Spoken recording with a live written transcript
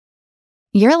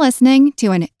You're listening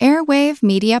to an Airwave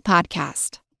Media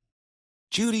Podcast.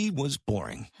 Judy was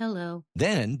boring. Hello.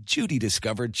 Then Judy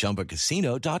discovered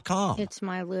ChumbaCasino.com. It's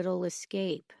my little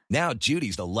escape. Now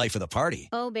Judy's the life of the party.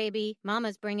 Oh, baby,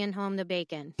 mama's bringing home the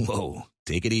bacon. Whoa,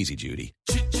 take it easy, Judy.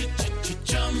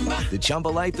 The Chumba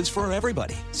life is for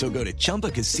everybody. So go to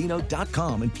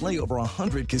ChumbaCasino.com and play over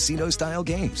 100 casino-style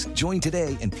games. Join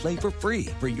today and play for free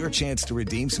for your chance to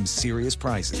redeem some serious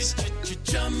prizes.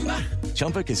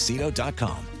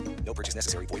 ChumbaCasino.com. No purchase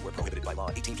necessary. Void where prohibited by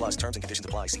law. 18 plus terms and conditions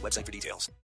apply. See website for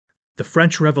details. The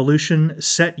French Revolution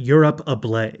set Europe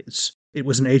ablaze. It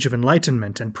was an age of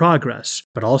enlightenment and progress,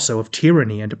 but also of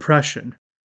tyranny and oppression.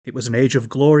 It was an age of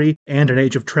glory and an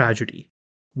age of tragedy.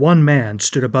 One man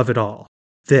stood above it all.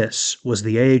 This was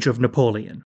the Age of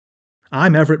Napoleon.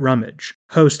 I'm Everett Rummage,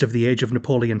 host of the Age of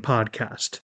Napoleon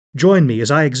podcast. Join me as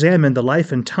I examine the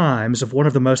life and times of one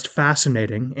of the most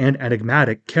fascinating and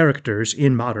enigmatic characters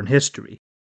in modern history.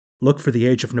 Look for the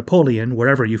Age of Napoleon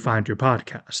wherever you find your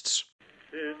podcasts.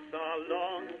 It's a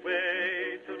long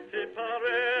way to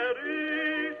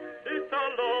Tipperary. It's a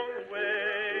long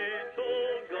way to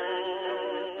go.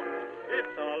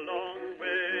 It's a long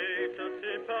way to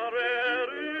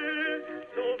Tipperary,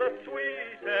 to the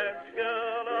sweetest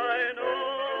girl I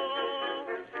know.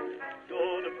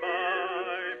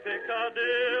 Goodbye,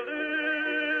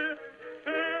 Piccadilly.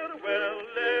 Farewell,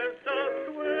 Leicester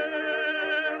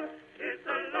Square. It's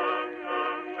a long,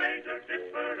 long way to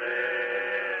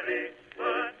Tipperary,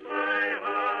 but my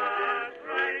heart's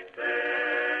right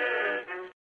there.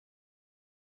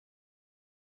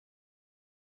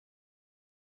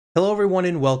 Hello everyone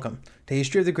and welcome to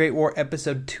History of the Great War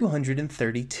episode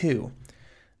 232.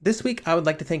 This week I would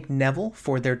like to thank Neville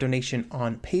for their donation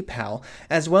on PayPal,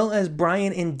 as well as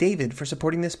Brian and David for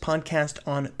supporting this podcast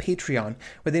on Patreon,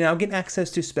 where they now get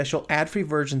access to special ad-free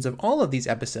versions of all of these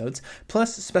episodes,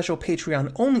 plus special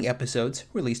Patreon-only episodes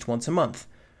released once a month.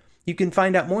 You can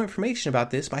find out more information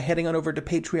about this by heading on over to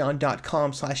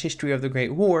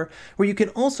patreon.com/historyofthegreatwar, where you can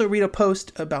also read a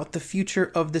post about the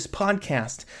future of this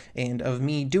podcast and of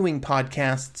me doing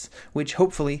podcasts, which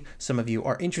hopefully some of you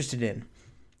are interested in.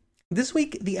 This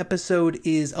week, the episode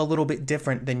is a little bit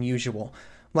different than usual.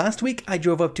 Last week, I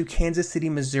drove up to Kansas City,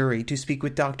 Missouri to speak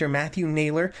with Dr. Matthew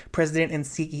Naylor, President and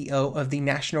CEO of the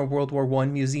National World War I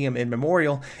Museum and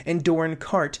Memorial, and Doran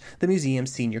Cart, the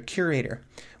museum's senior curator.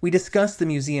 We discussed the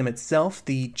museum itself,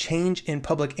 the change in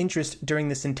public interest during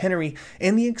the centenary,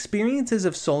 and the experiences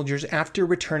of soldiers after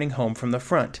returning home from the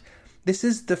front. This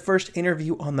is the first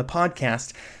interview on the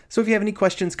podcast, so if you have any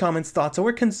questions, comments, thoughts,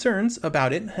 or concerns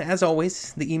about it, as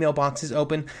always, the email box is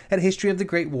open at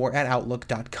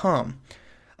historyofthegreatwar@outlook.com.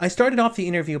 I started off the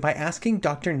interview by asking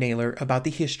Dr. Naylor about the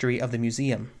history of the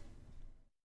museum.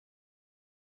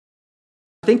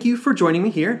 Thank you for joining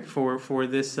me here for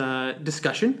this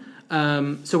discussion.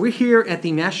 So we're here at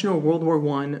the National World War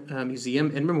I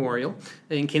Museum and Memorial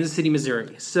in Kansas City,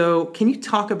 Missouri. So can you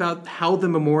talk about how the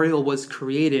memorial was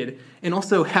created and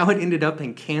also how it ended up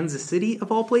in Kansas City,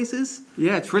 of all places?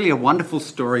 Yeah, it's really a wonderful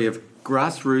story of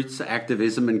grassroots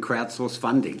activism and crowdsourced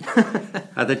funding.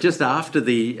 That just after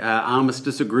the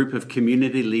armistice, a group of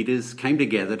community leaders came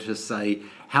together to say,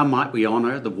 how might we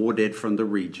honour the war dead from the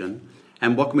region?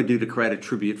 And what can we do to create a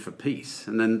tribute for peace?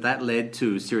 And then that led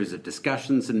to a series of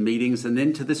discussions and meetings, and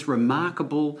then to this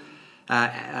remarkable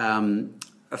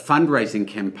fundraising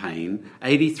campaign,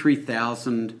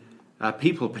 83,000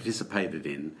 people participated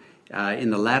in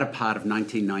the latter part of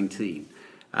 1919.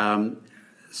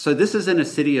 So this is in a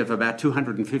city of about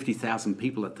 250,000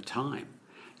 people at the time.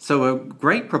 So a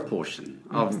great proportion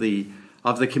of the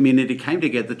community came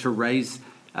together to raise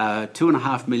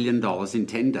 $2.5 million in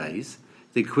 10 days,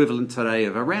 the equivalent today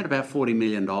of around about $40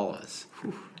 million.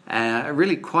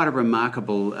 Really quite a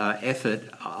remarkable effort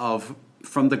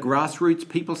from the grassroots,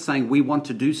 people saying we want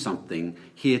to do something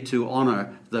here to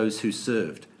honour those who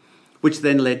served, which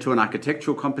then led to an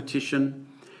architectural competition,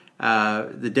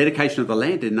 the dedication of the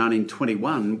land in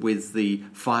 1921 with the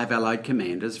 5 Allied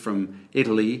commanders from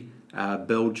Italy,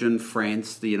 Belgium,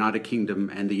 France, the United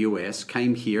Kingdom and the US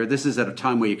came here. This is at a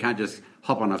time where you can't just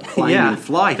hop on a plane and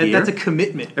fly here. That's a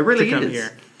commitment. It really to come is.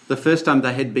 Here. The first time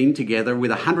they had been together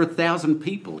with 100,000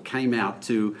 people came out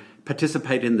to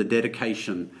participate in the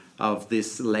dedication of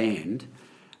this land.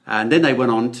 And then they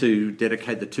went on to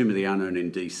dedicate the Tomb of the Unknown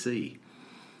in DC.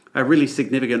 A really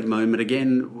significant moment.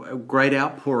 Again, a great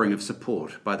outpouring of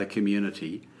support by the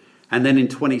community. And then in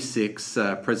 26,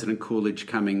 President Coolidge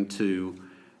coming to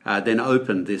then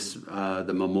open this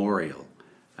the memorial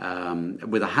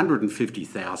with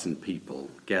 150,000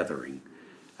 people gathering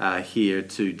here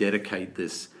to dedicate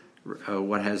this,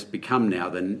 what has become now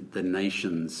the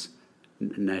nation's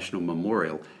National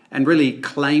Memorial, and really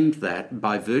claimed that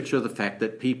by virtue of the fact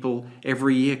that people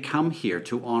every year come here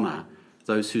to honour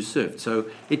those who served. So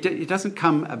it doesn't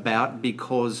come about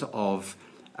because of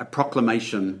a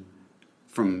proclamation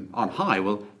from on high.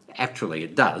 Well, actually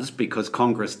it does, because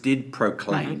Congress did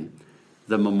proclaim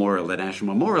the memorial the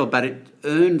National Memorial, but it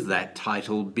earned that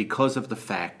title because of the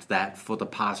fact that for the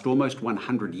past almost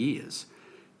 100 years,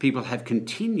 people have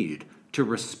continued to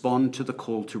respond to the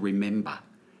call to remember,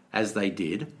 as they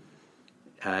did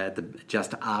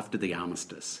just after the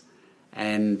armistice,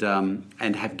 and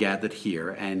have gathered here,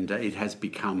 and it has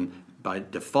become by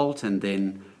default and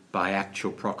then by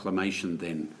actual proclamation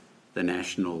then the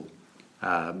National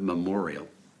Memorial.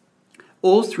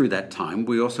 All through that time,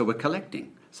 we also were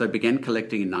collecting. So began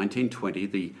collecting in 1920,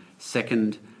 the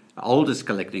second oldest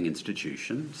collecting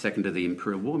institution, second to the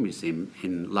Imperial War Museum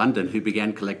in London, who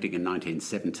began collecting in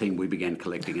 1917. We began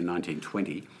collecting in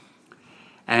 1920.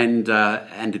 And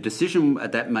a decision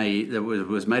that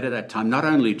was made at that time not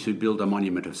only to build a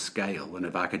monument of scale and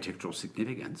of architectural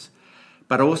significance,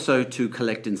 but also to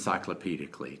collect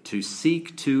encyclopedically, to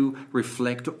seek to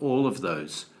reflect all of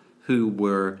those who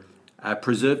were,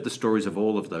 preserve the stories of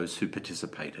all of those who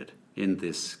participated in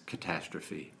this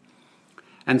catastrophe.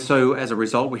 And so as a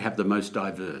result, we have the most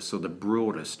diverse or the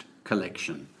broadest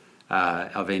collection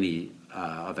of any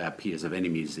of our peers, of any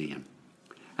museum.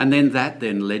 And then that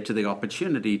then led to the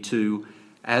opportunity to,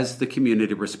 as the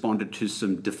community responded to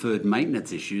some deferred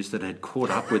maintenance issues that had caught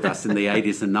up with us in the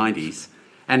 80s and 90s,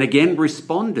 and again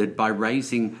responded by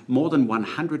raising more than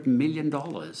 $100 million,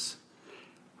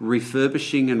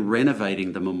 refurbishing and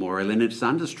renovating the memorial in its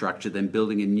understructure, then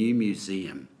building a new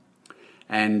museum,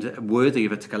 and worthy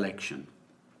of its collection.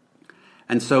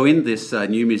 And so in this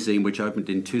new museum, which opened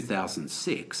in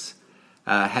 2006,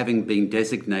 having been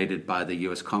designated by the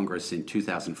US Congress in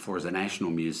 2004 as a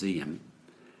national museum,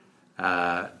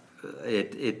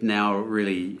 it now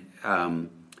really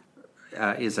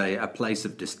is a place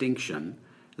of distinction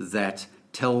that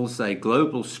tells a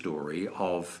global story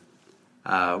of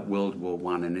World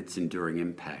War I and its enduring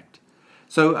impact.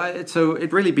 So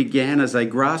it really began as a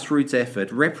grassroots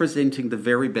effort representing the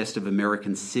very best of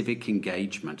American civic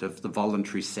engagement of the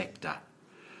voluntary sector.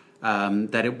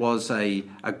 That it was a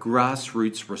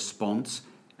grassroots response,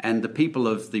 and the people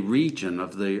of the region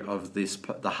of the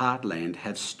heartland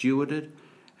have stewarded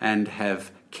and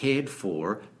have cared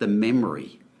for the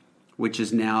memory, which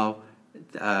is now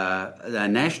a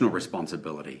national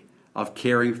responsibility of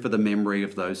caring for the memory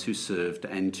of those who served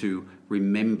and to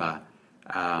remember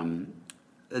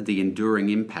the enduring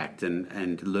impact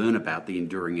and learn about the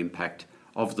enduring impact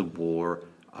of the war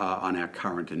on our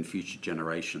current and future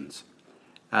generations.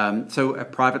 So a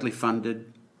privately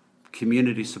funded,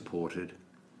 community-supported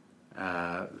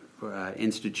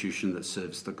institution that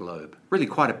serves the globe. Really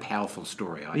quite a powerful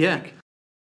story, I think.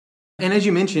 And as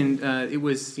you mentioned, it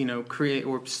was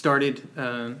started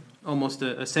almost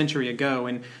a century ago,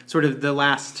 and sort of the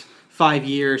last 5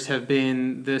 years have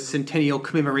been the centennial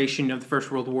commemoration of the First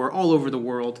World War all over the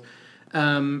world.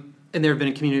 And there have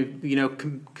been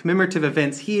commemorative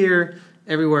events here,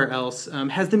 everywhere else.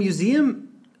 Has the museum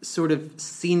sort of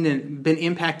been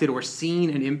impacted or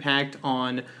seen an impact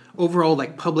on overall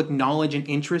public knowledge and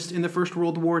interest in the First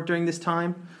World War during this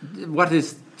time? What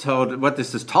this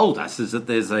has told us is that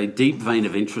there's a deep vein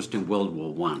of interest in World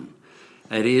War I.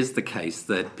 It is the case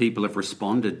that people have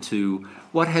responded to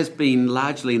what has been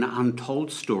largely an untold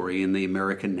story in the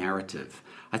American narrative.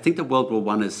 I think that World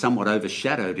War I is somewhat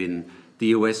overshadowed in the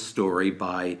US story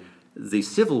by the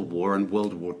Civil War and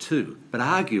World War II. But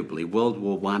arguably, World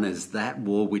War I is that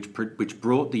war which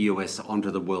brought the US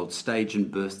onto the world stage and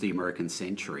birthed the American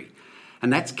century.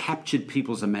 And that's captured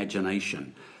people's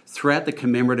imagination. Throughout the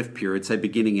commemorative period, say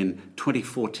beginning in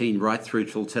 2014 right through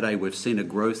till today, we've seen a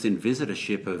growth in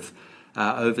visitorship of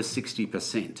over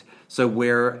 60%. So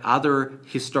where other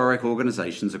historic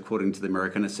organisations, according to the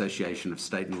American Association of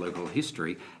State and Local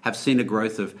History, have seen a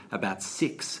growth of about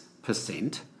 6%,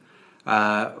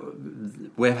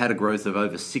 we've had a growth of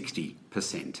over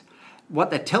 60%. What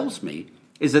that tells me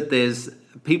is that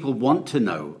people want to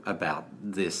know about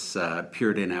this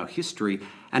period in our history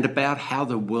and about how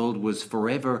the world was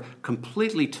forever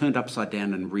completely turned upside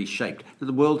down and reshaped.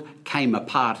 The world came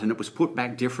apart and it was put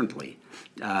back differently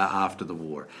after the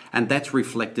war. And that's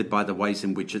reflected by the ways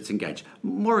in which it's engaged.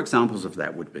 More examples of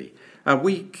that would be,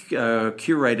 we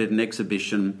curated an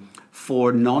exhibition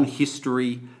for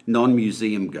non-history,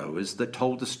 non-museum goers that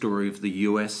told the story of the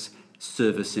US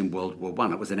service in World War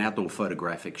I. It was an outdoor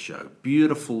photographic show.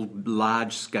 Beautiful,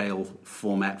 large-scale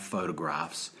format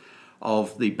photographs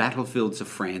of the battlefields of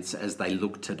France as they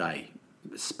look today.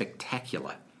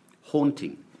 Spectacular,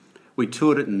 haunting. We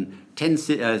toured it in 10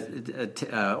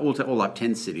 all up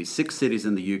 10 cities, 6 cities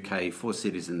in the UK, 4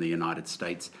 cities in the United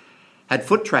States. Had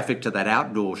foot traffic to that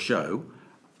outdoor show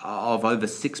of over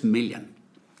 6 million.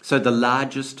 So the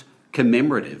largest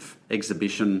commemorative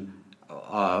exhibition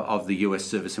of the US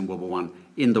service in World War I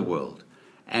in the world.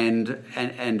 And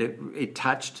it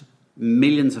touched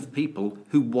millions of people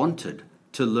who wanted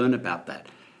to learn about that.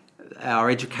 Our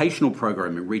educational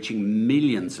programming reaching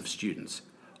millions of students.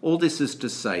 All this is to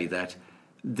say that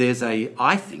there's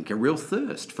I think, a real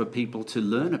thirst for people to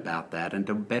learn about that and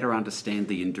to better understand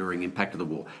the enduring impact of the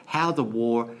war, how the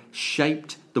war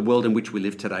shaped the world in which we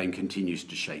live today and continues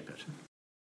to shape it.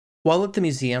 While at the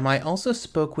museum, I also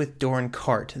spoke with Doran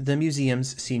Cart, the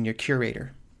museum's senior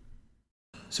curator.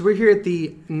 So we're here at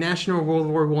the National World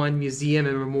War I Museum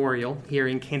and Memorial here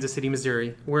in Kansas City,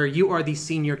 Missouri, where you are the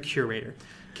senior curator.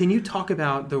 Can you talk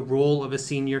about the role of a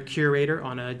senior curator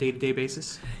on a day-to-day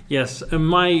basis? Yes,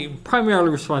 my primary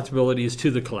responsibility is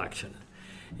to the collection.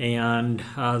 And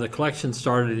the collection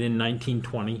started in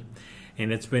 1920,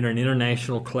 and it's been an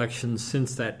international collection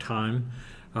since that time.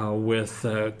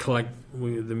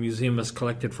 The museum has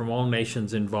collected from all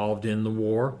nations involved in the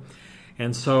war.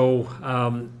 And so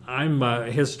I'm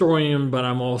a historian, but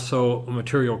I'm also a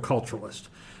material culturalist.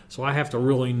 So I have to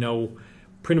really know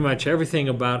pretty much everything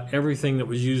about everything that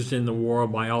was used in the war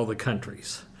by all the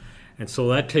countries. And so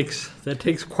that takes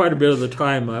quite a bit of the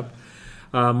time up.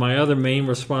 My other main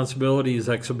responsibility is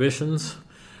exhibitions,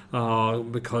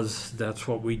 because that's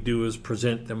what we do, is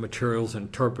present the materials,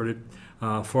 interpret it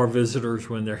for visitors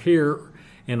when they're here,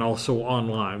 and also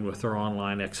online with our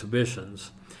online exhibitions.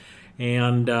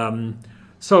 And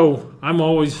so I'm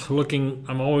always looking,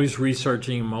 I'm always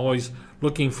researching, I'm always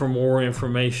looking for more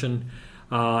information.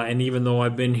 And even though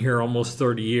I've been here almost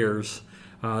 30 years,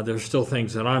 there's still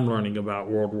things that I'm learning about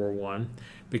World War I,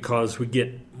 because we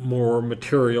get more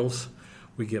materials,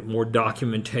 we get more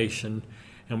documentation,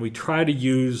 and we try to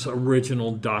use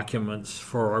original documents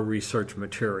for our research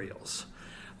materials,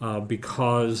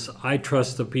 because I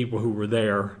trust the people who were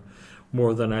there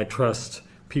more than I trust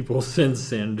people since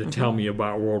then to tell me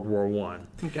about World War I.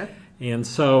 Okay. And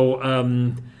so,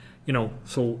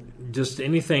 so just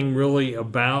anything really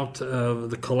about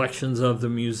the collections of the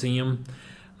museum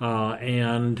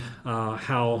and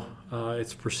how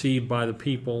it's perceived by the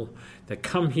people that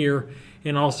come here,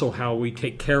 and also how we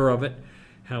take care of it,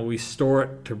 how we store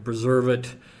it to preserve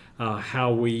it,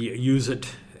 how we use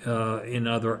it in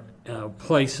other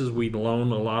places. We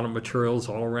loan a lot of materials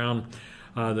all around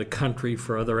the country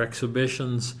for other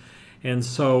exhibitions. And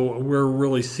so we're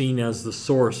really seen as the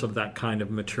source of that kind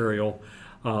of material,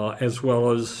 as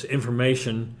well as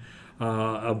information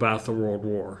about the World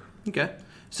War. Okay.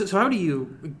 So how do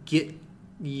you get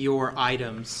your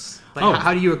items?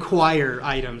 How do you acquire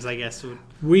items, I guess?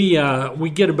 We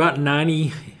get about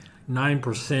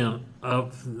 99%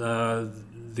 of the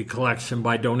collection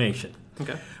by donation.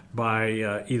 Okay.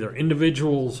 By either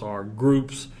individuals or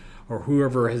groups or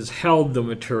whoever has held the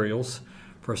materials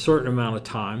for a certain amount of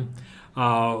time.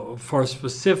 For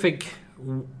specific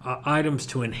items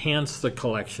to enhance the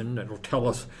collection that will tell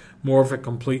us more of a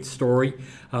complete story,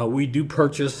 we do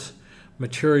purchase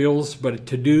materials, but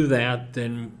to do that,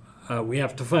 then we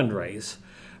have to fundraise,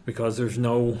 because there's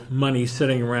no money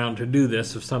sitting around to do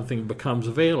this if something becomes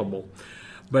available.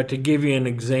 But to give you an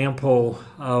example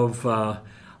of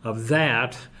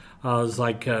that, is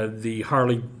like the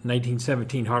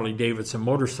 1917 Harley-Davidson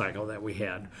motorcycle that we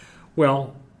had.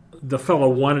 Well, the fellow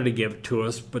wanted to give it to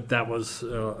us, but that was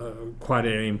quite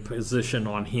an imposition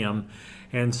on him,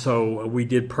 and so we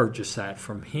did purchase that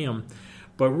from him.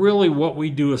 But really what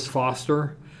we do is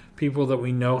foster people that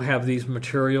we know have these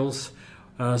materials,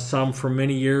 some for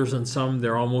many years and some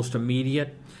they're almost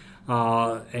immediate,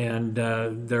 and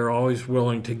they're always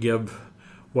willing to give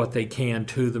what they can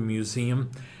to the museum.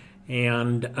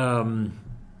 And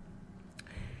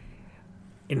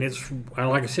it's,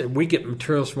 like I said, we get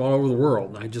materials from all over the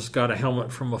world. I just got a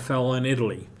helmet from a fellow in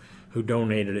Italy who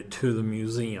donated it to the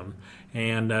museum,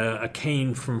 and a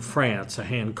cane from France, a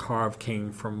hand-carved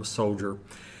cane from a soldier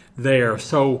there.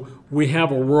 So we have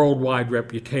a worldwide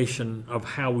reputation of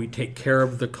how we take care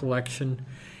of the collection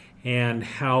and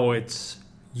how it's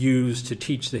used to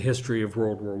teach the history of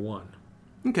World War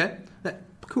I. Okay,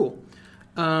 cool.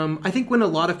 I think when a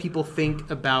lot of people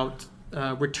think about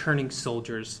returning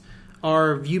soldiers,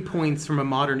 our viewpoints from a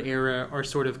modern era are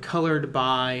sort of colored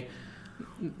by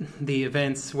the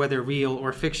events, whether real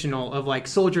or fictional, of like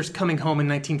soldiers coming home in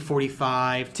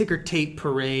 1945, ticker tape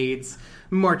parades,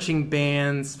 marching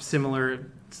bands, similar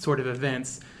sort of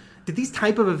events. Did these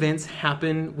type of events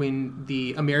happen when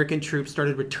the American troops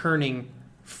started returning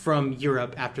from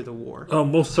Europe after the war?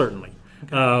 Most certainly.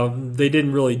 They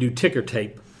didn't really do ticker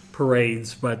tape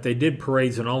parades, but they did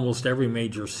parades in almost every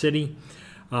major city.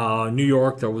 New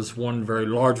York, there was one very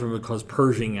large one because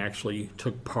Pershing actually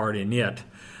took part in it.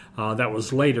 That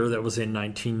was later, that was in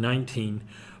 1919.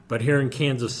 But here in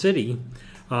Kansas City,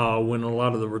 when a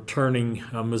lot of the returning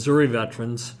Missouri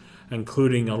veterans,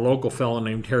 including a local fellow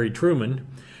named Harry Truman,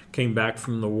 came back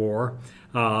from the war,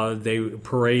 they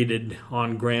paraded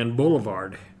on Grand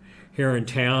Boulevard here in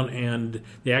town, and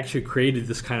they actually created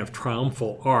this kind of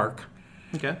triumphal arch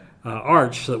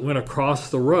that went across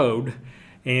the road,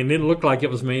 and it looked like it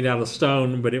was made out of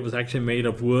stone, but it was actually made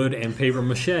of wood and paper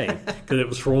mache because it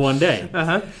was for one day.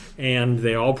 And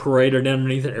they all paraded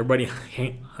underneath it. Everybody,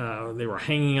 they were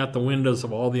hanging out the windows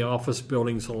of all the office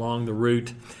buildings along the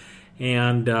route,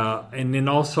 and then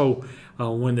also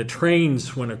when the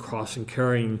trains went across and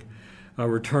carrying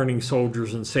returning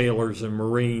soldiers and sailors and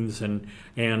Marines and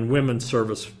women's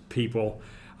service people,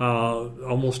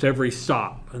 almost every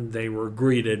stop, and they were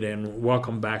greeted and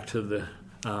welcomed back to the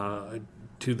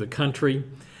country,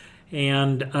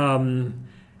 and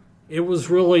it was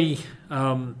really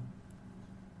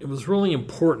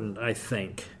important, I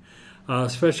think,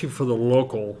 especially for the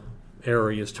local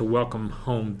areas, to welcome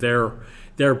home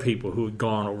their people who had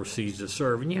gone overseas to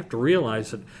serve. And you have to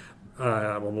realize that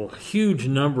a huge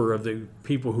number of the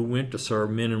people who went to serve,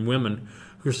 men and women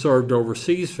who served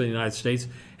overseas for the United States,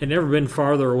 had never been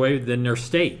farther away than their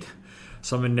state.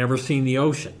 Some had never seen the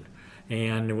ocean,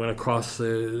 and they went across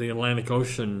the Atlantic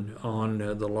Ocean on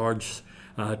the large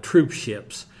troop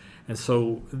ships. And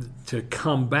so to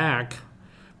come back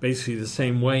basically the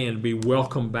same way and be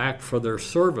welcomed back for their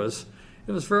service,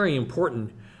 it was very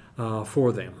important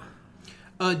for them.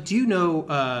 Do you know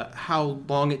how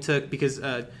long it took? Because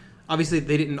obviously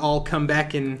they didn't all come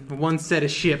back in one set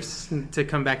of ships to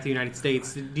come back to the United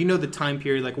States. Do you know the time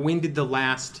period? Like, when did the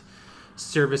last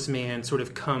serviceman sort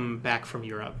of come back from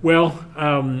Europe? Well,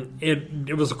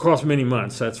 it was across many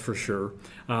months, that's for sure.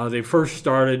 They first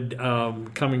started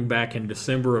coming back in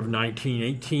December of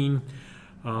 1918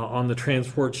 on the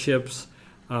transport ships.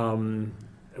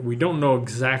 We don't know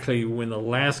exactly when the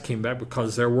last came back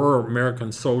because there were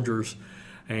American soldiers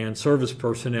and service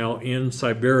personnel in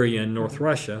Siberia and North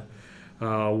Russia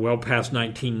well past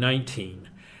 1919.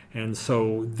 And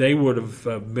so they would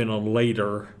have been a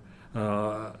later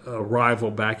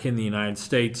arrival back in the United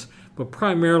States, but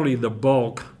primarily the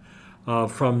bulk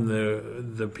from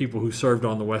the people who served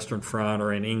on the Western Front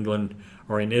or in England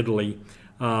or in Italy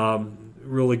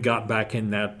really got back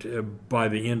in that by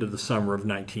the end of the summer of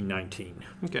 1919.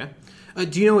 Okay.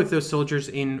 Do you know if those soldiers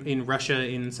in Russia,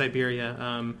 in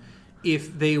Siberia,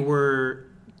 if they were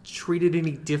treated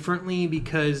any differently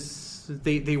because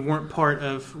they weren't part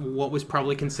of what was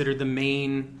probably considered the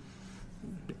main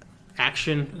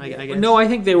action, I guess? No, I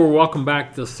think they were welcomed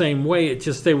back the same way. It's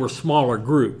just they were smaller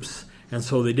groups, and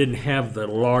so they didn't have the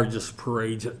largest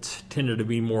parades. It tended to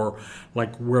be more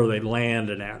like where they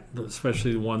landed at,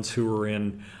 especially the ones who were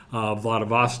in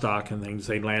Vladivostok and things.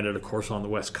 They landed, of course, on the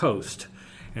West Coast.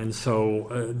 And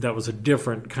so that was a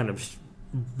different kind of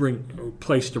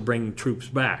place to bring troops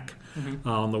back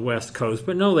on the West Coast.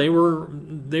 But no, they were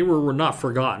not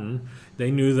forgotten.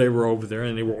 They knew they were over there,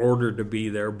 and they were ordered to be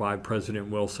there by President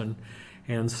Wilson.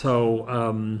 And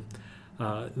so,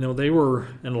 no, they were,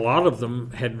 and a lot of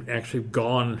them had actually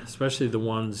gone, especially the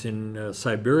ones in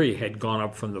Siberia, had gone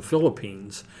up from the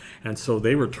Philippines. And so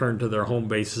they returned to their home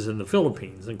bases in the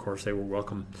Philippines. And of course, they were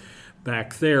welcome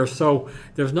back there. So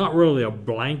there's not really a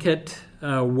blanket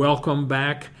welcome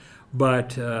back,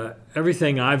 but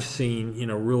everything I've seen,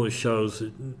 really shows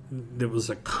that there was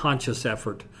a conscious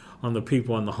effort on the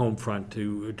people on the home front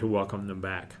to welcome them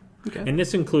back. Okay. And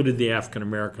this included the African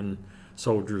American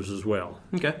soldiers as well.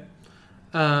 Okay.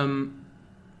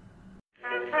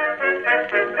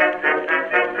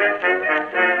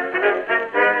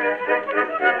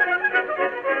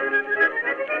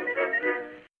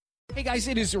 Hey guys,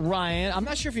 it is Ryan. I'm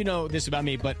not sure if you know this about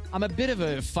me, but I'm a bit of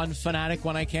a fun fanatic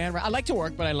when I can. I like to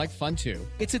work, but I like fun too.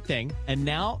 It's a thing. And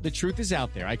now the truth is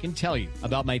out there. I can tell you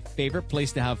about my favorite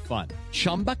place to have fun.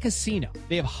 Chumba Casino.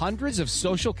 They have hundreds of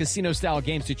social casino style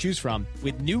games to choose from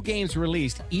with new games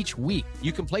released each week.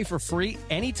 You can play for free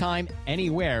anytime,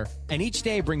 anywhere. And each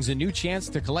day brings a new chance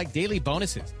to collect daily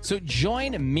bonuses. So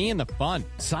join me in the fun.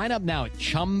 Sign up now at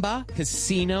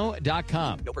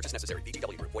ChumbaCasino.com. No purchase necessary.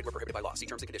 VGW Group. Void where prohibited by law. See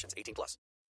terms and conditions. 18+.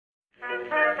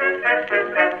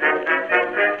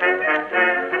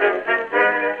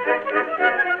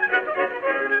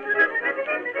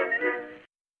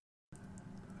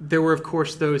 There were, of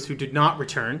course, those who did not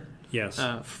return Yes.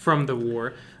 From the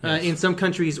war. Yes. In some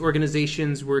countries,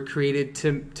 organizations were created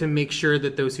to make sure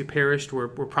that those who perished were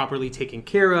properly taken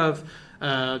care of.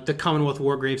 The Commonwealth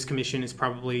War Graves Commission is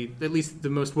probably at least the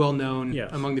most well-known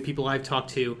among the people I've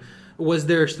talked to. Were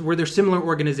there similar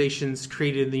organizations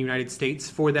created in the United States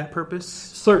for that purpose?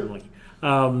 Certainly.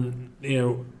 On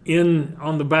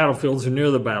the battlefields or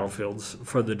near the battlefields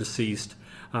for the deceased,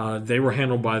 they were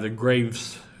handled by the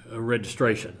Graves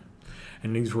Registration,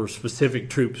 and these were specific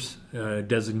troops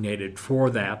designated for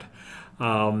that.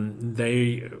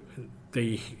 They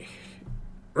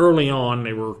early on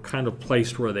they were kind of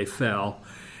placed where they fell,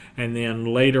 and then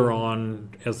later on,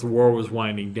 as the war was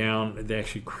winding down, they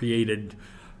actually created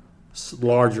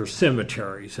larger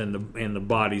cemeteries, and the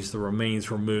bodies, the remains,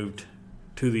 were moved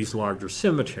to these larger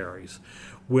cemeteries,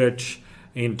 which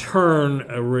in turn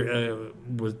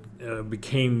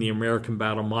became the American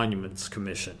Battle Monuments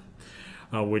Commission,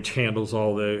 which handles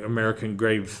all the American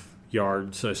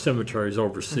graveyards, cemeteries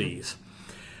overseas.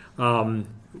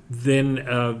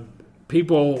 Then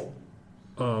people,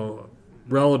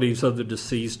 relatives of the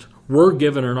deceased, were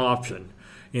given an option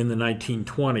in the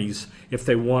 1920s if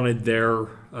they wanted their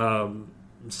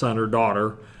son or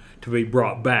daughter to be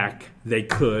brought back. They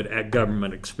could, at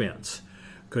government expense,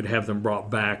 could have them brought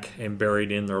back and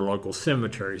buried in their local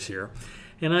cemeteries here.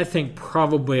 And I think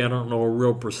probably, I don't know a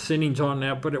real percentage on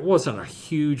that, but it wasn't a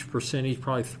huge percentage,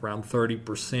 probably around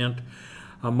 30%.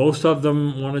 Most of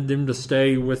them wanted them to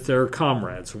stay with their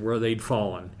comrades where they'd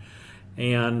fallen.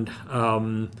 And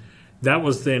that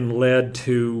was then led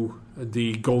to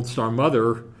the Gold Star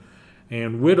Mother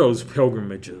and Widows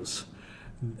pilgrimages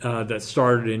that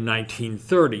started in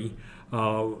 1930.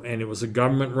 And it was a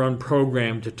government-run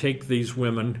program to take these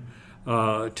women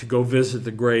to go visit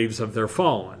the graves of their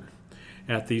fallen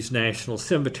at these national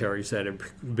cemeteries that had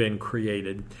been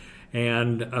created.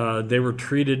 And they were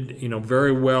treated,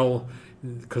 very well,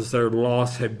 because their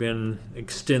loss had been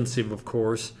extensive, of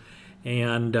course.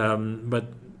 And but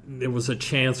it was a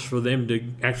chance for them to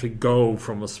actually go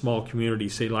from a small community,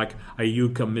 say like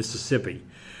Iuka, Mississippi,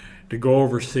 to go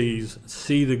overseas,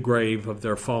 see the grave of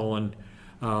their fallen,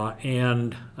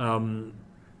 and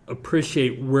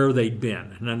appreciate where they'd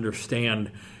been and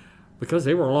understand, because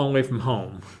they were a long way from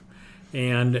home.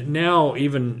 And now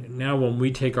when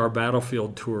we take our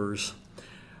battlefield tours,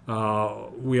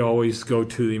 we always go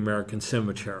to the American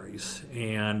cemeteries.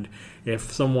 And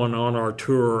if someone on our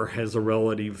tour has a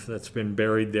relative that's been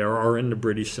buried there or in the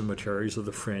British cemeteries or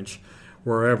the French,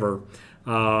 wherever,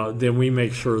 then we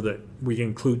make sure that we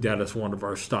include that as one of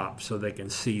our stops so they can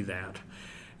see that.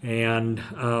 And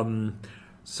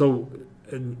so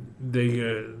the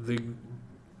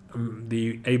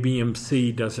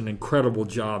ABMC does an incredible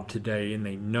job today, and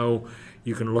they know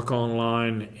you can look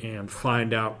online and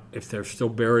find out if they're still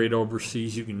buried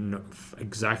overseas. You can know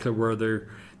exactly where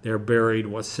they're buried,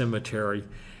 what cemetery.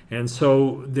 And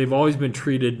so they've always been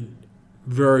treated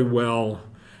very well,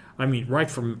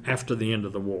 right from after the end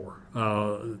of the war.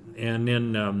 And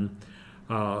then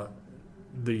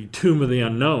the Tomb of the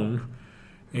Unknown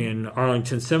in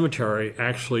Arlington Cemetery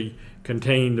actually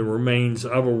contained the remains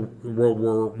of a World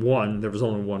War I. There was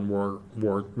only one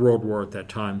World War at that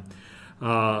time.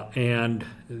 And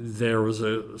there was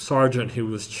a sergeant who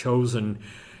was chosen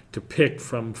to pick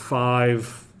from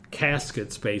 5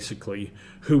 caskets, basically,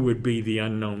 who would be the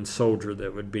unknown soldier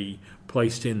that would be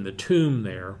placed in the tomb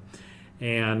there.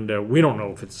 And we don't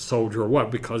know if it's a soldier or what,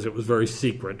 because it was very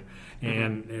secret.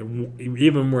 And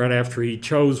even right after he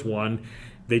chose one,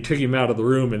 they took him out of the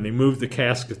room and they moved the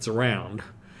caskets around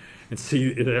and see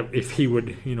if he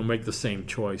would, make the same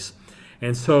choice.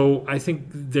 And so I think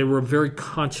they were very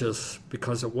conscious,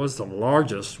 because it was the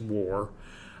largest war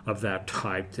of that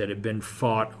type that had been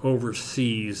fought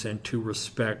overseas, and to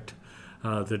respect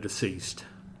the deceased.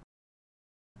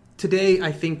 Today,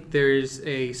 I think there's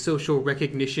a social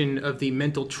recognition of the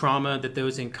mental trauma that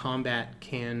those in combat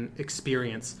can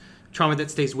experience, trauma that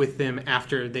stays with them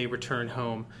after they return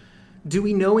home. Do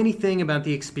we know anything about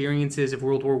the experiences of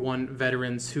World War I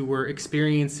veterans who were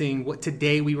experiencing what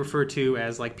today we refer to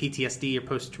as like PTSD or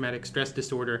post-traumatic stress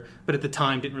disorder, but at the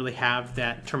time didn't really have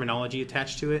that terminology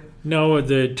attached to it? No,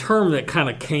 the term that kind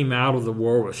of came out of the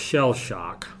war was shell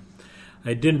shock.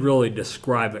 I didn't really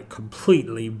describe it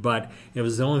completely, but it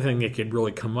was the only thing they could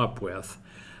really come up with.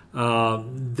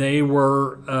 There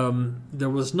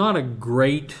was not a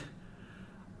great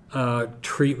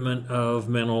treatment of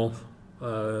mental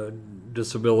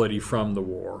disability from the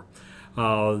war.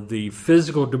 The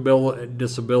physical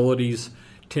disabilities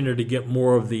tended to get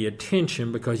more of the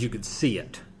attention because you could see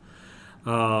it.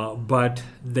 But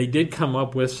they did come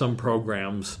up with some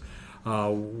programs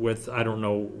with, I don't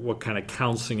know what kind of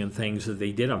counseling and things that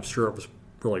they did. I'm sure it was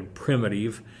really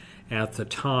primitive at the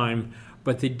time,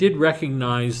 but they did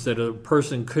recognize that a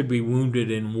person could be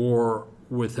wounded in war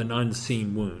with an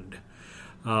unseen wound.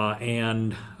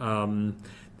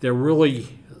 There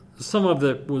really, some of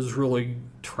it was really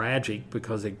tragic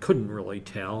because they couldn't really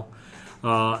tell.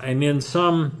 And then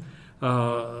some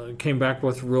came back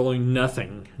with really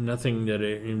nothing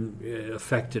that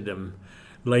affected them.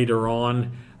 Later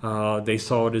on, they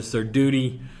saw it as their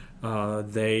duty.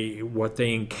 What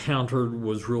they encountered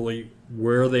was really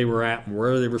where they were at and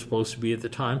where they were supposed to be at the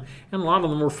time. And a lot of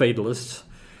them were fatalists.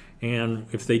 And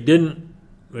if they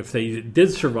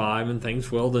did survive and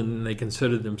things, well, then they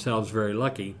considered themselves very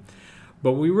lucky.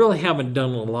 But we really haven't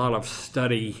done a lot of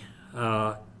study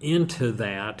into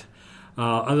that,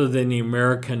 other than the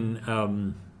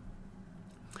American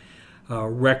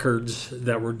records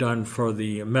that were done for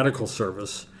the medical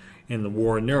service in the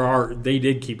war. And they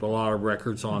did keep a lot of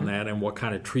records on that and what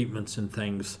kind of treatments and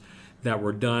things that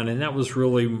were done. And that was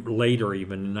really later,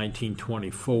 even in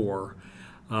 1924.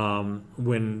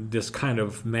 When this kind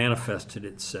of manifested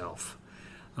itself.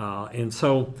 And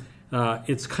so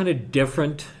it's kind of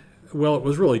different. Well, it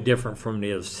was really different from it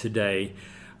is today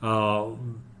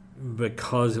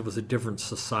because it was a different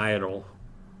societal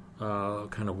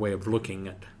kind of way of looking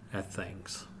at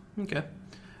things. Okay.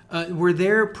 Were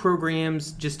there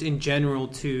programs just in general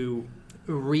to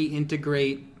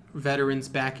reintegrate veterans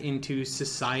back into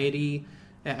society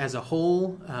as a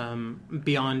whole,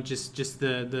 beyond just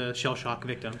the shell shock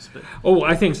victims? But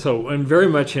I think so, and very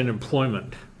much in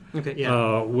employment. Okay,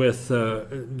 yeah.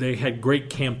 They had great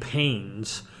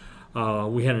campaigns.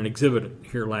 We had an exhibit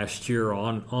here last year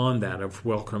on that, of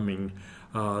welcoming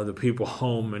the people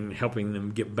home and helping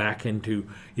them get back into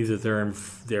either their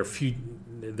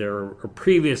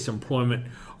previous employment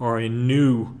or in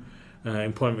new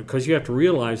employment, because you have to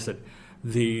realize that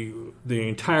the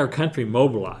entire country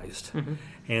mobilized. Mm-hmm.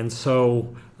 And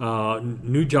so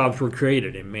new jobs were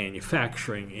created in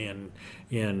manufacturing and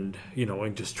in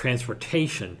just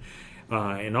transportation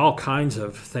and all kinds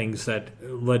of things that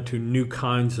led to new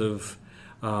kinds of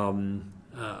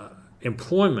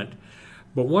employment.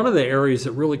 But one of the areas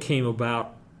that really came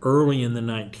about early in the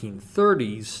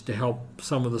 1930s to help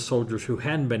some of the soldiers who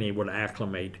hadn't been able to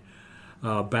acclimate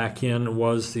back in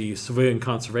was the Civilian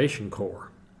Conservation Corps.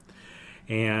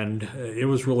 And it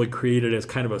was really created as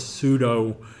kind of a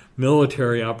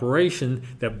pseudo-military operation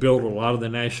that built a lot of the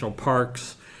national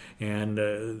parks and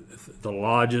the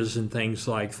lodges and things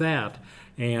like that.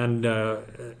 And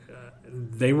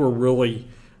they were really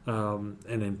an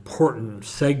important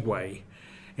segue.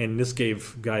 And this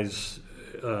gave guys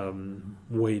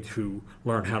way to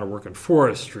learn how to work in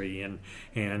forestry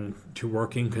and to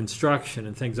work in construction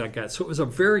and things like that. So it was a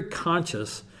very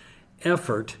conscious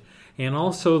effort. And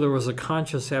also there was a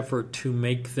conscious effort to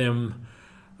make them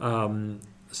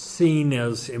seen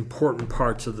as important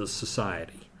parts of the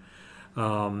society.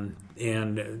 And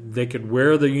they could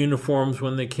wear the uniforms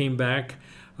when they came back,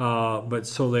 but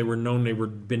so they were known they were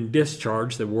been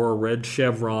discharged. They wore a red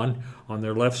chevron on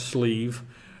their left sleeve,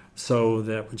 so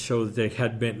that would show that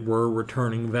they were a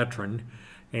returning veteran.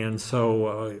 And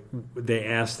so they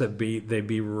asked that they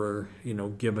be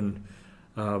given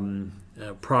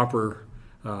proper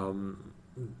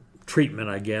treatment,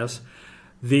 I guess.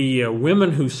 The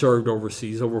women who served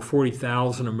overseas, over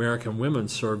 40,000 American women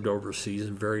served overseas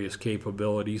in various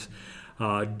capabilities,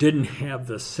 didn't have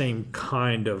the same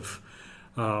kind of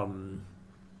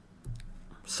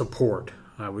support,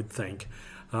 I would think,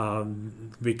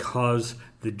 because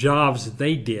the jobs that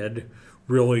they did,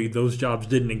 really, those jobs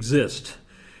didn't exist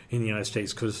in the United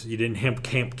States because you didn't have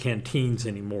camp canteens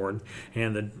anymore,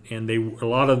 and a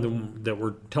lot of them that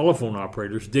were telephone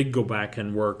operators did go back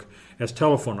and work as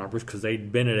telephone operators because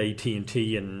they'd been at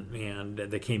AT&T and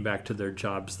they came back to their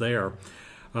jobs there.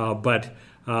 But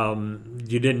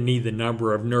you didn't need the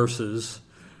number of nurses,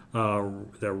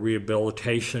 the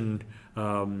rehabilitation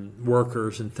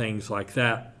workers and things like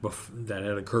that that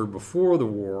had occurred before the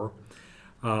war,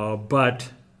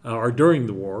 or during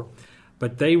the war,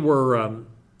 but they were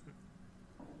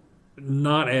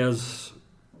not as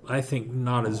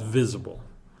visible,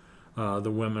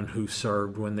 the women who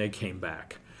served when they came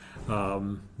back.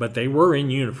 But they were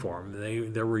in uniform.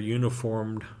 They were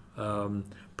uniformed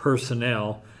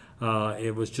personnel.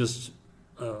 It was just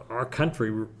our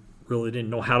country really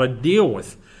didn't know how to deal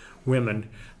with women,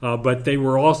 but they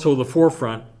were also the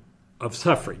forefront of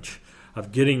suffrage,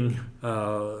 of getting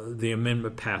the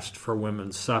amendment passed for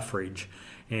women's suffrage.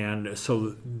 And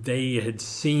so they had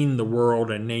seen the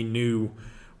world and they knew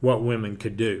what women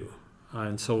could do.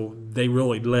 And so they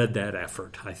really led that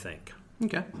effort, I think.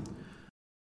 Okay.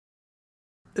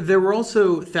 There were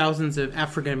also thousands of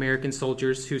African American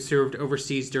soldiers who served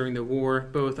overseas during the war,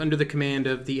 both under the command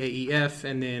of the AEF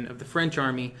and then of the French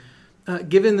army.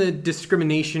 Given the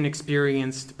discrimination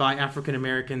experienced by African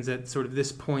Americans at sort of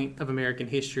this point of American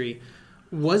history,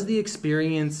 was the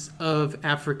experience of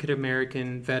African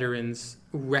American veterans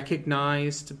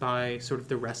recognized by sort of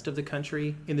the rest of the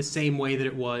country in the same way that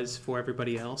it was for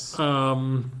everybody else?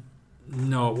 No,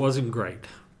 it wasn't great.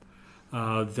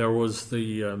 There was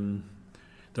the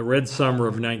Red Summer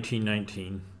of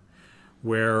 1919,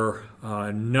 where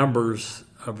numbers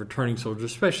of returning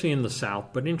soldiers, especially in the South,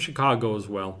 but in Chicago as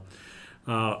well,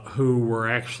 who were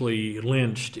actually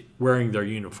lynched wearing their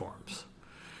uniforms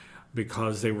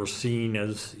because they were seen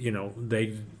as,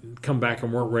 they'd come back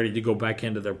and weren't ready to go back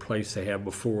into their place they had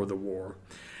before the war.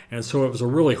 And so it was a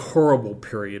really horrible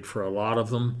period for a lot of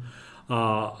them.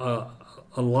 A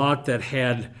lot that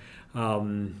had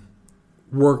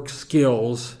work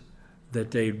skills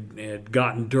that they had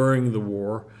gotten during the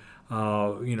war,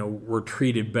 were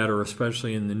treated better,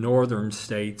 especially in the northern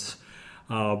states.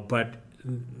 But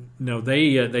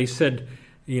they said,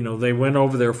 they went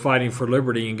over there fighting for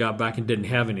liberty and got back and didn't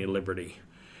have any liberty,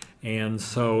 and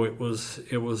so it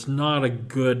was not a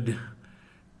good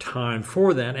time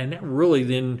for that, and that really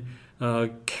then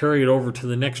carried over to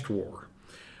the next war.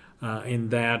 In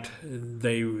that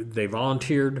they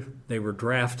volunteered, they were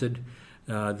drafted.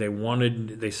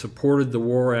 They supported the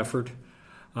war effort,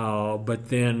 but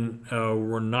then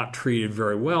were not treated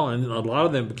very well, and a lot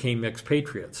of them became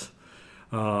expatriates,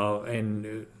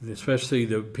 and especially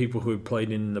the people who had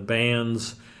played in the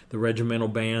bands, the regimental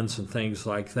bands and things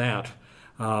like that,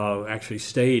 actually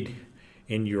stayed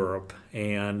in Europe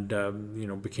and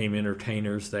became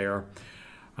entertainers there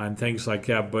and things like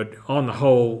that. But on the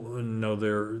whole, no,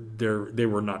 they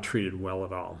were not treated well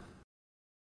at all.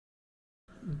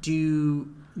 Do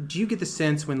you get the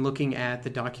sense when looking at the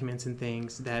documents and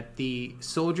things that the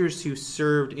soldiers who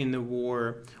served in the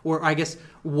war, or I guess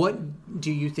what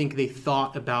do you think they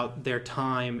thought about their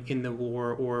time in the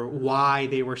war, or why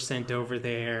they were sent over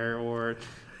there, or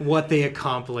what they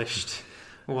accomplished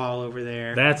while over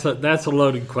there? That's a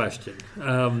loaded question.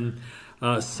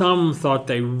 Some thought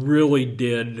they really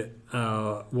did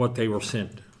what they were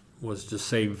sent was to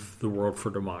save the world for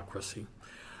democracy.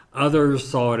 Others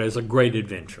saw it as a great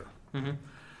adventure. Mm-hmm.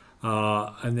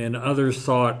 And then others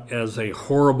saw it as a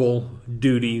horrible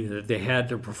duty that they had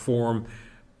to perform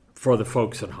for the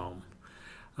folks at home.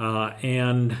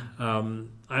 And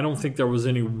I don't think there was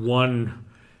any one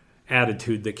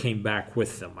attitude that came back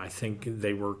with them. I think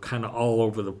they were kind of all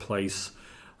over the place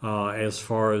as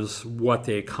far as what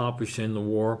they accomplished in the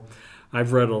war.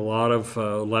 I've read a lot of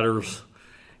letters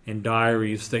and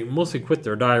diaries. They mostly quit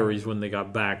their diaries when they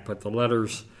got back, but the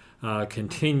letters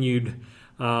continued,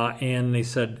 and they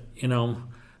said,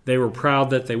 they were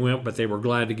proud that they went, but they were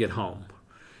glad to get home.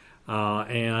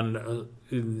 And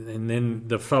then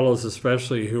the fellows,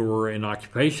 especially who were in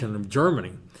occupation of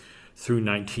Germany through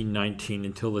 1919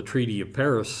 until the Treaty of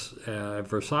Paris at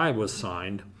Versailles was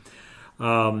signed,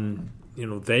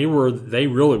 they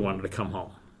really wanted to come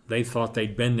home. They thought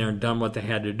they'd been there and done what they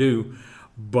had to do,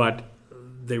 but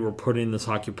they were put in this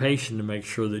occupation to make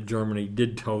sure that Germany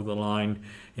did toe the line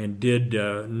and did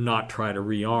not try to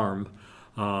rearm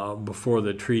before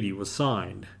the treaty was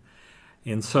signed.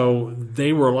 And so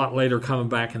they were a lot later coming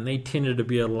back, and they tended to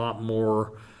be a lot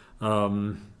more,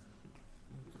 why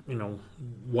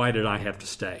did I have to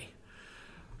stay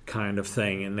kind of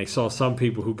thing. And they saw some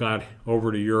people who got over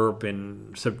to Europe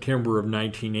in September of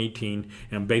 1918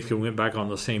 and basically went back on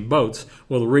the same boats.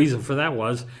 Well, the reason for that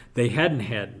was they hadn't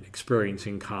had experience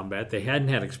in combat. They hadn't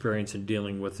had experience in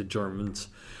dealing with the Germans.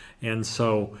 And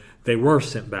so they were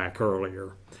sent back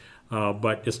earlier.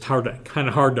 But it's kind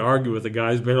of hard to argue with a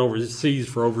guy who's been overseas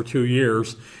for over 2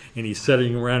 years, and he's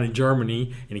sitting around in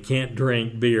Germany, and he can't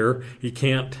drink beer. He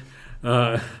can't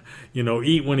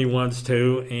eat when he wants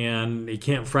to, and he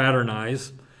can't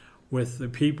fraternize with the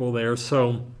people there.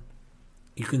 So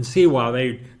you can see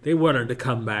why they wanted to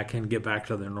come back and get back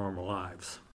to their normal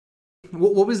lives.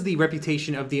 What was the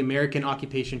reputation of the American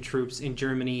occupation troops in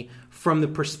Germany from the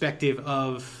perspective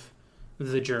of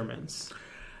the Germans?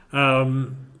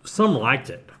 Some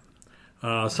liked it.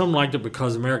 Some liked it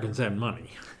because Americans had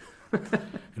money.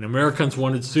 And Americans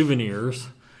wanted souvenirs.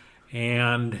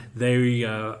 And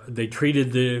they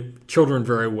treated the children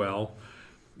very well,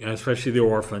 especially the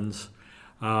orphans.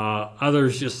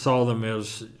 Others just saw them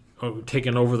as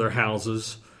taking over their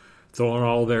houses, throwing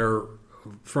all their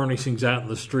furnishings out in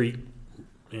the street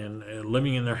and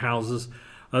living in their houses.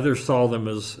 Others saw them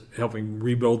as helping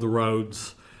rebuild the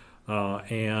roads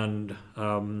and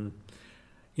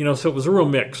So it was a real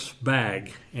mixed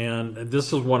bag. And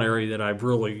this is one area that I've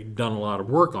really done a lot of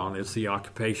work on, is the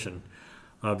occupation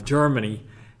of Germany.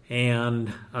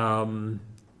 And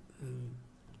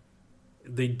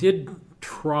they did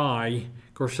try,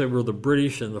 of course, they were the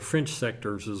British and the French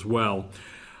sectors as well.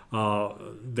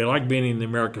 They liked being in the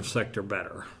American sector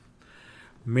better,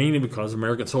 mainly because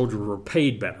American soldiers were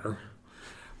paid better,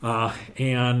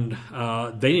 and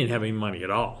they didn't have any money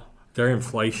at all. Their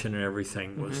inflation and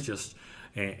everything was just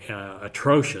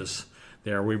atrocious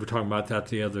there. We were talking about that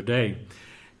the other day.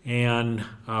 And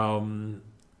then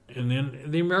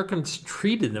the Americans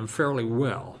treated them fairly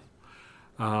well.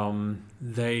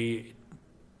 They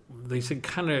said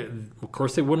of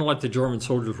course, they wouldn't let the German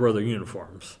soldiers wear their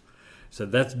uniforms. So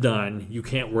that's done. You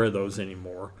can't wear those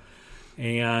anymore.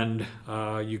 And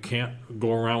you can't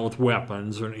go around with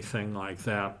weapons or anything like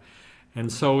that. And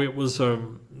so it was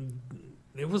an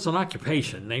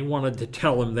occupation. They wanted to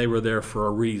tell them they were there for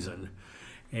a reason,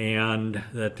 and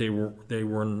that they were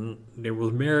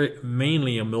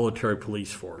mainly a military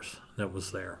police force that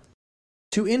was there.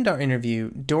 To end our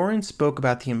interview, Doran spoke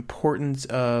about the importance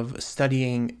of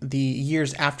studying the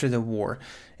years after the war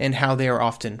and how they are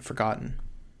often forgotten.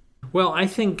 Well, I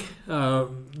think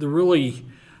and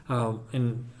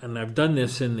I've done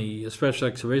this in the special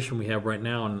exhibition we have right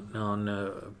now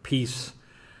on Peace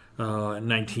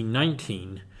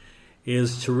 1919,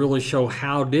 is to really show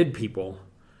how did people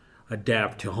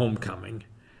adapt to homecoming.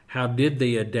 How did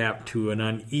they adapt to an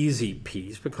uneasy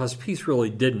peace? Because peace really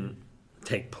didn't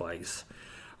take place.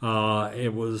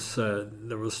 There was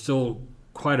still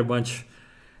quite a bunch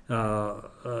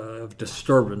of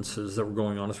disturbances that were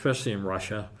going on, especially in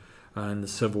Russia in the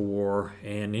Civil War,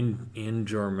 and in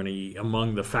Germany,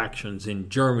 among the factions in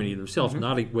Germany themselves,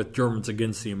 not with Germans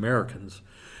against the Americans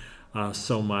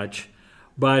so much.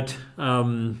 But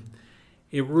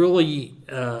it really,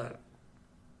 the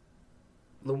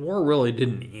war really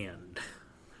didn't end.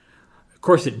 Of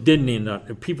course, it didn't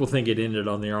end. People think it ended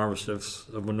on the armistice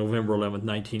of November 11th,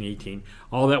 1918.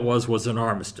 All that was an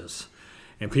armistice.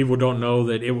 And people don't know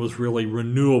that it was really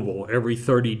renewable every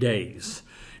 30 days,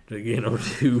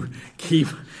 to keep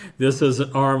this as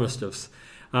an armistice.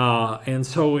 And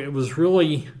so it was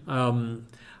really, I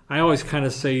always kind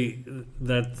of say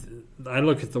that I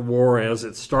look at the war as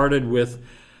it started with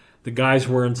the guys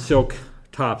wearing silk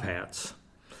top hats.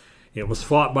 It was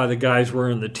fought by the guys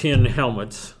wearing the tin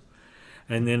helmets.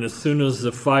 And then as soon as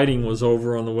the fighting was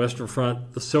over on the Western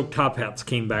Front, the silk top hats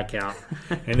came back out,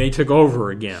 and they took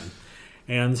over again.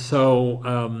 And so,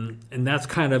 and that's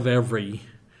kind of every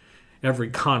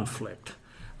conflict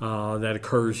that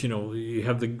occurs. You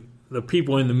have the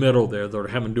people in the middle there that are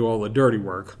having to do all the dirty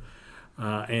work,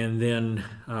 and then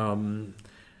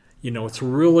it's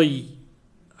really,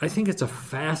 I think it's a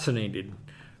fascinating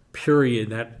period,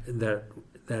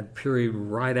 that period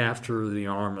right after the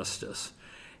armistice,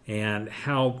 and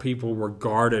how people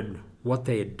regarded what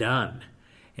they had done,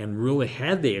 and really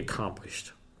had they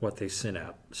accomplished what they set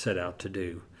out to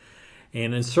do.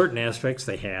 And in certain aspects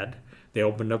they had. They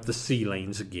opened up the sea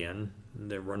lanes again.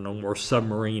 There were no more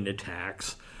submarine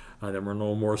attacks. There were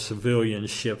no more civilian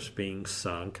ships being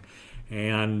sunk.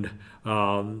 And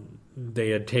they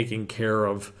had taken care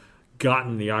of,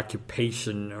 gotten the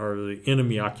occupation or the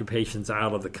enemy occupations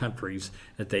out of the countries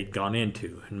that they'd gone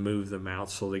into and moved them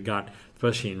out. So they got,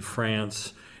 especially in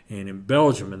France and in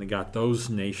Belgium, and they got those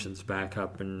nations back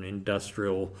up in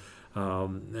industrial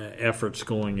efforts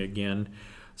going again.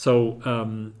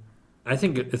 So I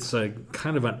think it's a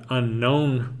kind of an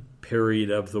unknown period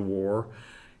of the war,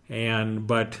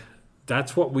 but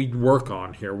that's what we work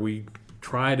on here. We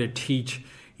try to teach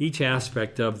each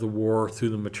aspect of the war through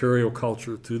the material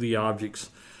culture, through the objects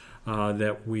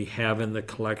that we have in the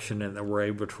collection and that we're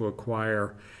able to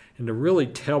acquire, and to really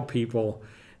tell people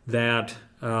that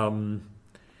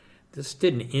this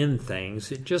didn't end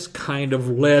things. It just kind of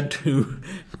led to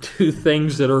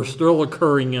things that are still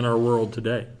occurring in our world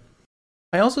today.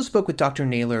 I also spoke with Dr.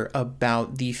 Naylor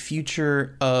about the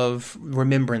future of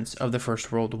remembrance of the First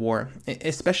World War,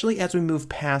 especially as we move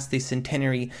past the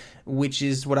centenary, which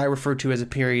is what I refer to as a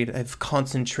period of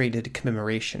concentrated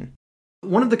commemoration.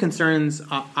 One of the concerns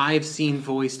I've seen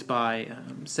voiced by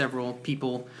several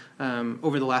people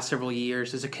over the last several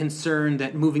years is a concern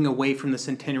that moving away from the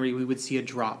centenary, we would see a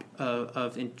drop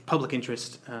of public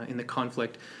interest in the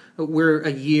conflict. We're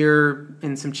a year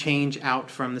and some change out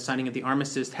from the signing of the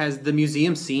armistice. Has the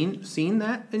museum seen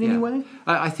that in any way?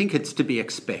 I think it's to be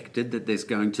expected that there's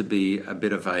going to be a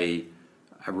bit of a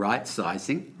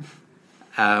right-sizing.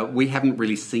 We haven't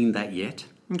really seen that yet.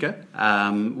 Okay.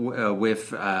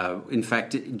 In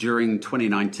fact, during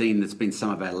 2019, it's been some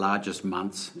of our largest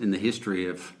months in the history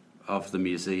of of the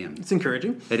museum. It's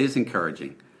encouraging. It is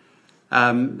encouraging.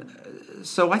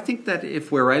 So I think that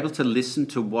if we're able to listen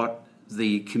to what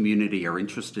the community are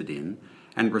interested in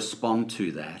and respond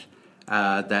to that,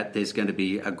 that there's going to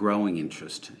be a growing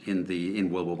interest in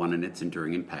World War I and its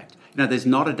enduring impact. There's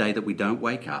not a day that we don't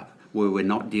wake up where we're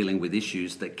not dealing with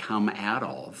issues that come out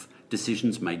of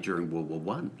decisions made during World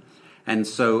War I. And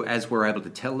so as we're able to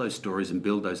tell those stories and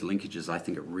build those linkages, I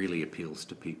think it really appeals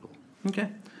to people. Okay.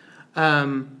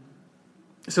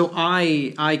 So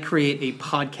I create a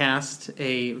podcast,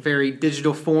 a very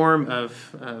digital form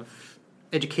of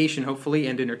education, hopefully,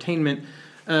 and entertainment.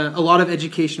 A lot of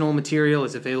educational material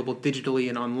is available digitally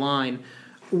and online.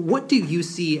 What do you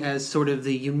see as sort of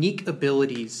the unique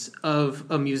abilities of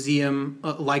a museum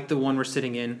like the one we're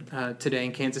sitting in today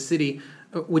in Kansas City,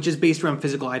 which is based around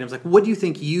physical items? Like, what do you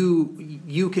think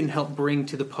you can help bring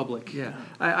to the public? Yeah,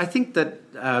 I think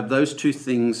that those two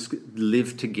things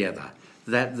live together.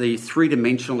 That the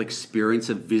three-dimensional experience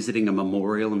of visiting a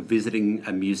memorial and visiting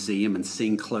a museum and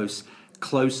seeing close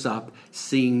up,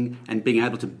 seeing and being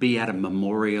able to be at a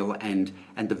memorial and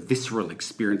the visceral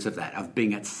experience of that, of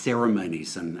being at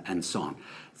ceremonies and so on,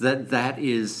 that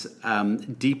is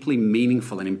deeply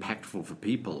meaningful and impactful for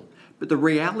people. But the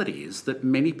reality is that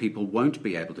many people won't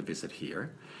be able to visit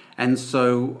here. And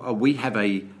so we have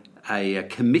a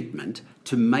commitment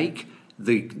to make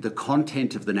the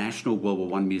content of the National World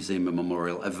War I Museum and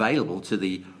Memorial available to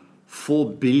the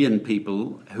 4 billion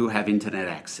people who have internet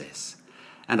access.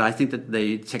 And I think that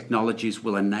the technologies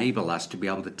will enable us to be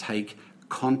able to take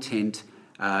content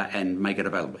and make it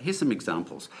available. Here's some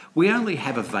examples. We only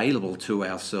have available to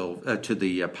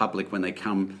the public when they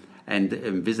come and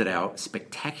visit our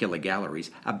spectacular galleries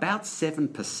about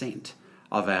 7%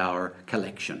 of our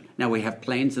collection. Now, we have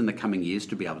plans in the coming years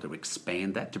to be able to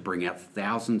expand that, to bring out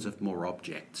thousands of more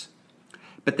objects.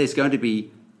 But there's going to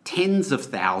be tens of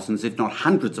thousands, if not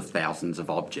hundreds of thousands of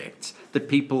objects that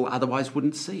people otherwise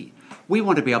wouldn't see. We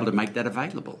want to be able to make that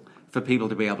available for people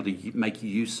to be able to make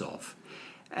use of.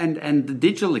 And the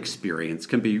digital experience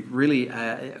can be really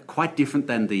quite different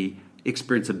than the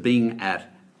experience of being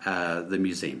at the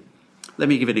museum. Let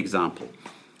me give an example.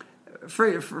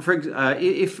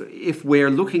 If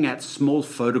we're looking at small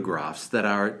photographs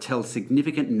that tell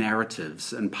significant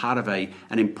narratives and part of an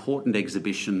important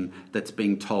exhibition that's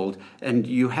being told, and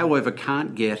you, however,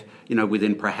 can't get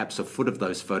within perhaps a foot of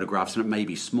those photographs, and it may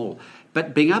be small,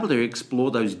 but being able to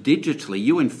explore those digitally,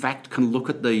 you in fact can look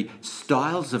at the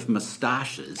styles of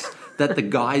moustaches that the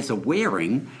guys are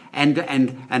wearing and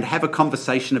have a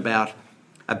conversation about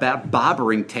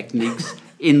barbering techniques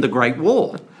in the Great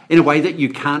Wall, in a way that you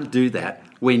can't do that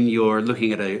when you're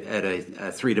looking at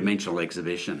a three-dimensional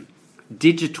exhibition.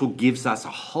 Digital gives us a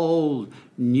whole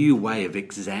new way of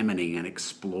examining and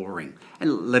exploring,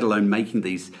 and let alone making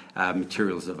these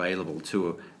materials available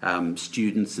to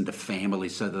students and to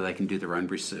families so that they can do their own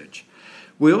research.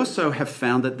 We also have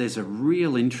found that there's a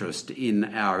real interest in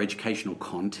our educational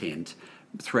content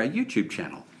through our YouTube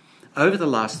channel. Over the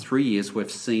last 3 years,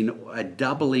 we've seen a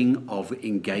doubling of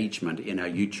engagement in our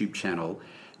YouTube channel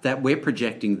that we're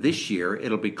projecting this year.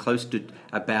 It'll be close to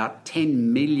about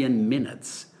 10 million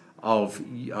minutes of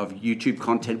YouTube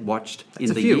content watched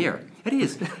in the year. It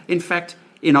is. In fact,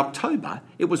 in October,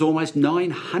 it was almost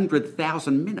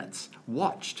 900,000 minutes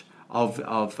watched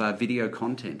of video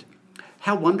content.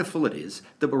 How wonderful it is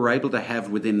that we're able to have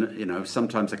within,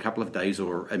 sometimes a couple of days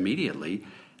or immediately,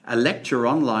 a lecture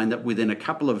online that within a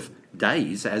couple of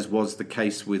days, as was the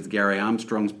case with Gary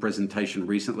Armstrong's presentation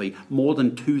recently, more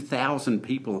than 2,000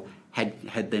 people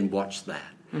had then watched that.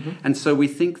 Mm-hmm. And so we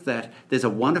think that there's a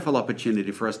wonderful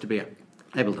opportunity for us to be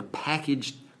able to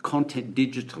package content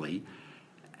digitally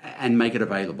and make it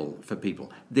available for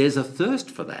people. There's a thirst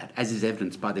for that, as is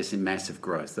evidenced by this massive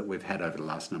growth that we've had over the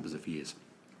last numbers of years.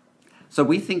 So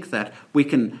we think that we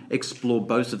can explore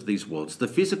both of these worlds. The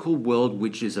physical world,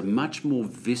 which is a much more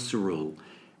visceral,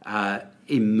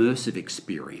 immersive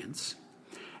experience,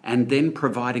 and then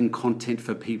providing content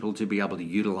for people to be able to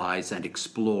utilize and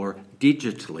explore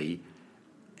digitally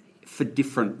for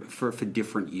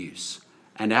different use.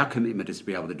 And our commitment is to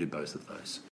be able to do both of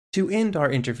those. To end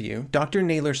our interview, Dr.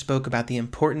 Naylor spoke about the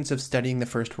importance of studying the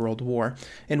First World War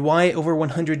and why over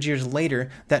 100 years later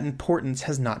that importance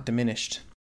has not diminished.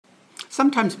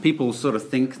 Sometimes people sort of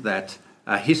think that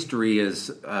history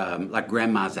is like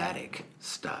grandma's attic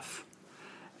stuff.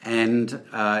 And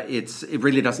it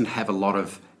really doesn't have a lot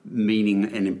of meaning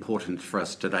and importance for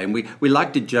us today. And we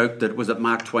like to joke that, was it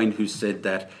Mark Twain who said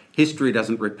that history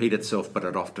doesn't repeat itself, but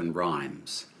it often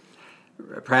rhymes.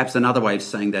 Perhaps another way of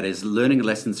saying that is learning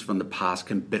lessons from the past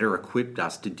can better equip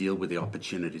us to deal with the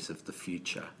opportunities of the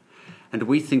future. And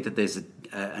we think that there's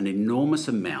an enormous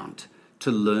amount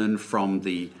to learn from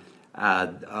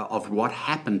of what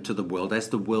happened to the world as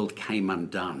the world came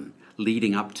undone,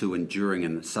 leading up to and during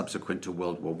and subsequent to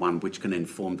World War I, which can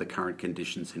inform the current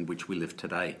conditions in which we live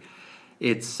today.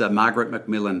 It's Margaret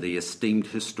Macmillan, the esteemed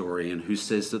historian, who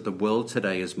says that the world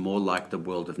today is more like the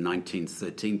world of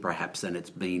 1913, perhaps, than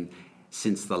it's been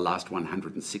since the last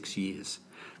 106 years.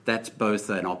 That's both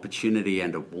an opportunity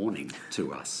and a warning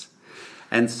to us.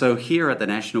 And so here at the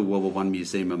National World War I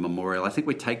Museum and Memorial, I think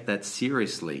we take that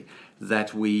seriously,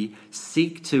 that we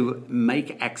seek to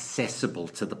make accessible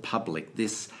to the public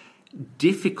this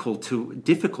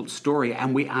difficult story,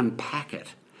 and we unpack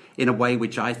it in a way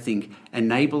which I think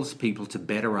enables people to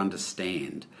better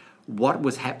understand what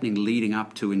was happening leading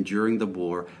up to and during the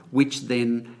war, which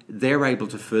then they're able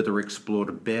to further explore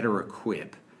to better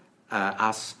equip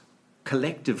us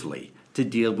collectively to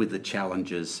deal with the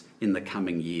challenges in the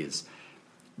coming years.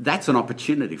 That's an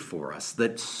opportunity for us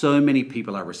that so many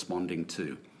people are responding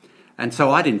to. And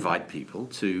so I'd invite people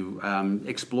to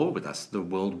explore with us the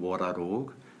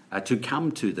worldwar.org, to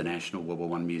come to the National World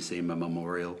War I Museum and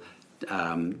Memorial,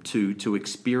 to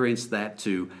experience that,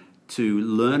 to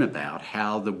learn about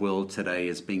how the world today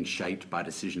is being shaped by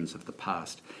decisions of the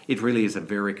past. It really is a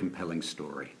very compelling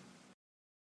story.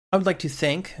 I would like to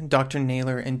thank Dr.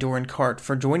 Naylor and Doran Cart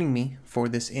for joining me for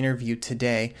this interview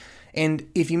today. And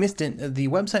if you missed it, the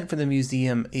website for the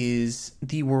museum is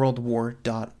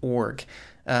theworldwar.org.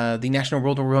 The National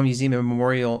World War I Museum and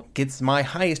Memorial gets my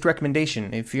highest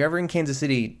recommendation. If you're ever in Kansas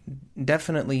City,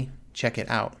 definitely check it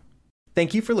out.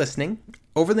 Thank you for listening.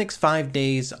 Over the next 5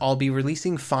 days, I'll be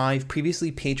releasing 5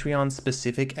 previously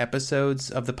Patreon-specific episodes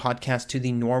of the podcast to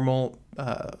the normal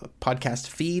podcast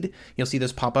feed. You'll see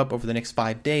those pop up over the next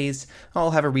 5 days.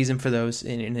 I'll have a reason for those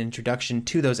in an introduction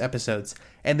to those episodes.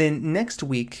 And then next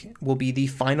week will be the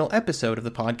final episode of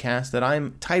the podcast that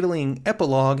I'm titling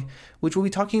Epilogue, which will be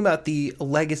talking about the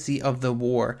legacy of the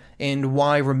war and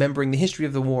why remembering the history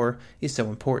of the war is so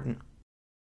important.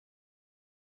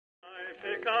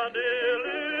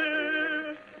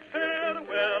 Piccadilly,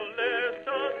 farewell, let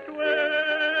us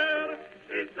swear.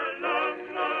 It's a long,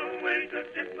 long way to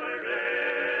Tipperary.